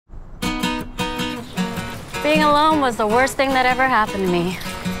Being alone was the worst thing that ever happened to me.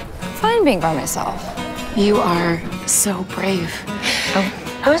 Fine being by myself. You are so brave. Oh.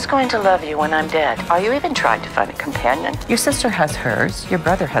 Who's going to love you when I'm dead? Are you even trying to find a companion? Your sister has hers. Your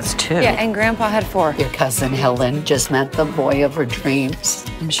brother has 2. Yeah, and Grandpa had 4. Your cousin Helen just met the boy of her dreams.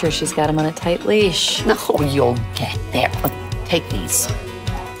 I'm sure she's got him on a tight leash. No, you'll get there. Take these.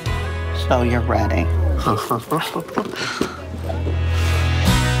 So you're ready.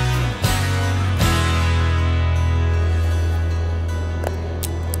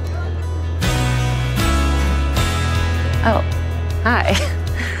 Oh, hi.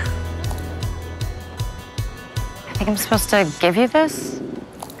 I think I'm supposed to give you this.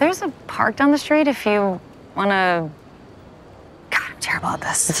 There's a park down the street if you want to... God, I'm terrible at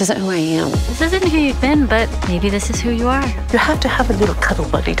this. This isn't who I am. This isn't who you've been, but maybe this is who you are. You have to have a little cuddle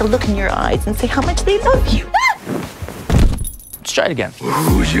buddy to look in your eyes and say how much they love you. Let's try it again.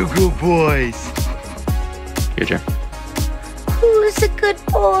 Who's your good boys? Your turn. Who's a good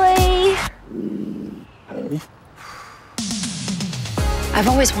boy? I've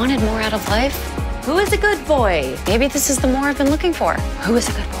always wanted more out of life. Who is a good boy? Maybe this is the more I've been looking for. Who is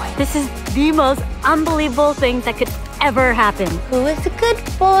a good boy? This is the most unbelievable thing that could ever happen. Who is a good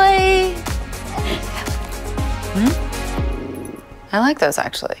boy? I like those,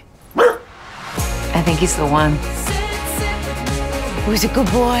 actually. I think he's the one. Who's a good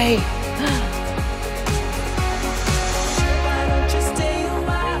boy?